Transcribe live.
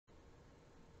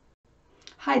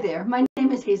Hi there, my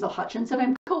name is Hazel Hutchins and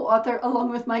I'm co-author along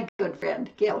with my good friend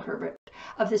Gail Herbert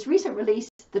of this recent release,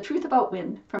 The Truth About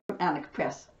Wind from Anik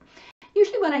Press.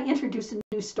 Usually when I introduce a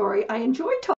new story, I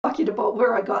enjoy talking about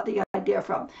where I got the idea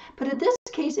from, but in this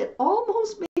case it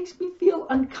almost makes me feel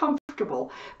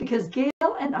uncomfortable because Gail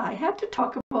and I had to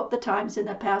talk about the times in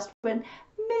the past when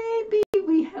maybe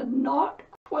we had not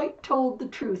quite told the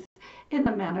truth in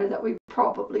the manner that we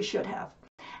probably should have.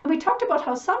 And we talked about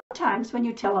how sometimes when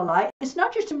you tell a lie, it's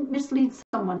not just to mislead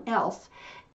someone else.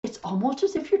 It's almost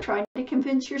as if you're trying to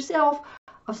convince yourself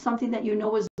of something that you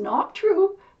know is not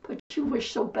true, but you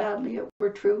wish so badly it were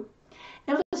true.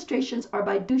 Illustrations are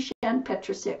by Dusan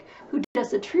Petrosic, who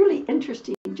does a truly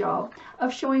interesting job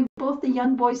of showing both the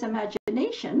young boy's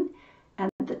imagination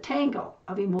and the tangle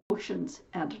of emotions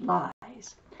and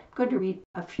lies. I'm going to read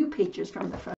a few pages from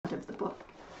the front of the book.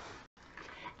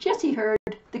 Jesse heard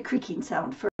the creaking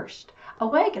sound first. A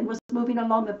wagon was moving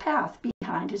along the path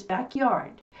behind his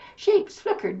backyard. Shapes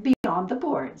flickered beyond the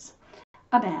boards.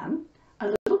 A man, a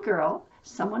little girl,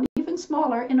 someone even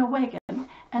smaller in a wagon,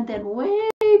 and then way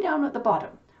down at the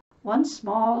bottom, one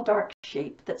small dark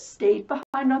shape that stayed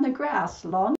behind on the grass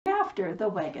long after the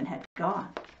wagon had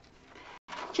gone.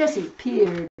 Jesse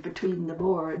peered between the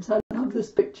boards. I love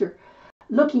this picture.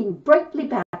 Looking brightly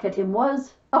back at him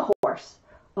was a horse.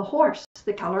 A horse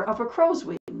the color of a crow's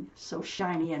wing, so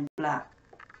shiny and black,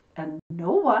 and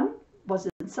no one was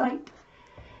in sight.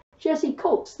 Jesse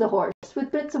coaxed the horse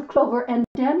with bits of clover and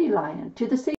dandelion to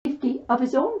the safety of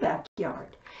his own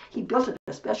backyard. He built it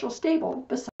a special stable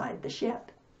beside the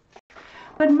shed.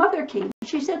 When Mother came,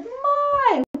 she said,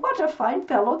 "My, what a fine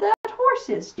fellow that horse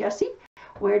is, Jesse.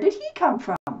 Where did he come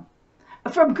from?"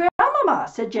 "From Grandmama,"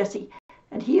 said Jesse,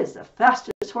 "and he is the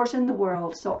fastest horse in the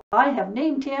world, so I have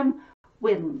named him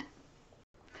Wind."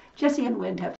 Jesse and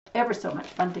Wind have ever so much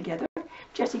fun together.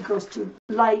 Jesse grows to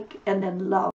like and then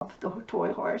love the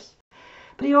toy horse.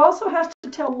 But he also has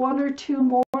to tell one or two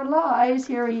more lies.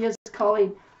 Here he is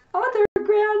calling, "Other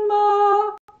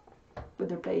Grandma," when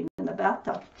they're playing in the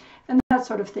bathtub. And that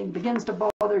sort of thing begins to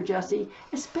bother Jesse,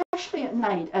 especially at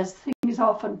night, as things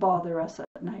often bother us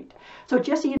at night. So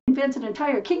Jesse invents an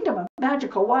entire kingdom of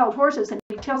magical wild horses, and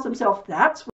he tells himself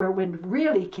that's where Wind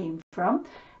really came from.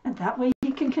 And that way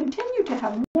he can continue to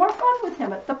have more fun with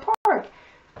him at the park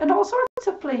and all sorts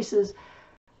of places.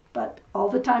 But all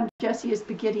the time Jesse is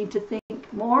beginning to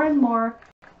think more and more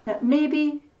that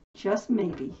maybe, just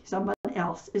maybe, someone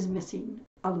else is missing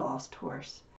a lost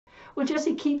horse. Will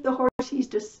Jesse keep the horse he's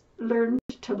just learned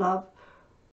to love,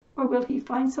 or will he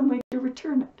find some way to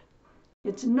return it?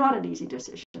 It's not an easy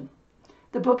decision.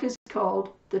 The book is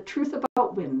called The Truth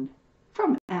About Wind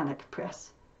from Anik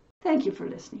Press. Thank you for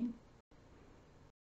listening.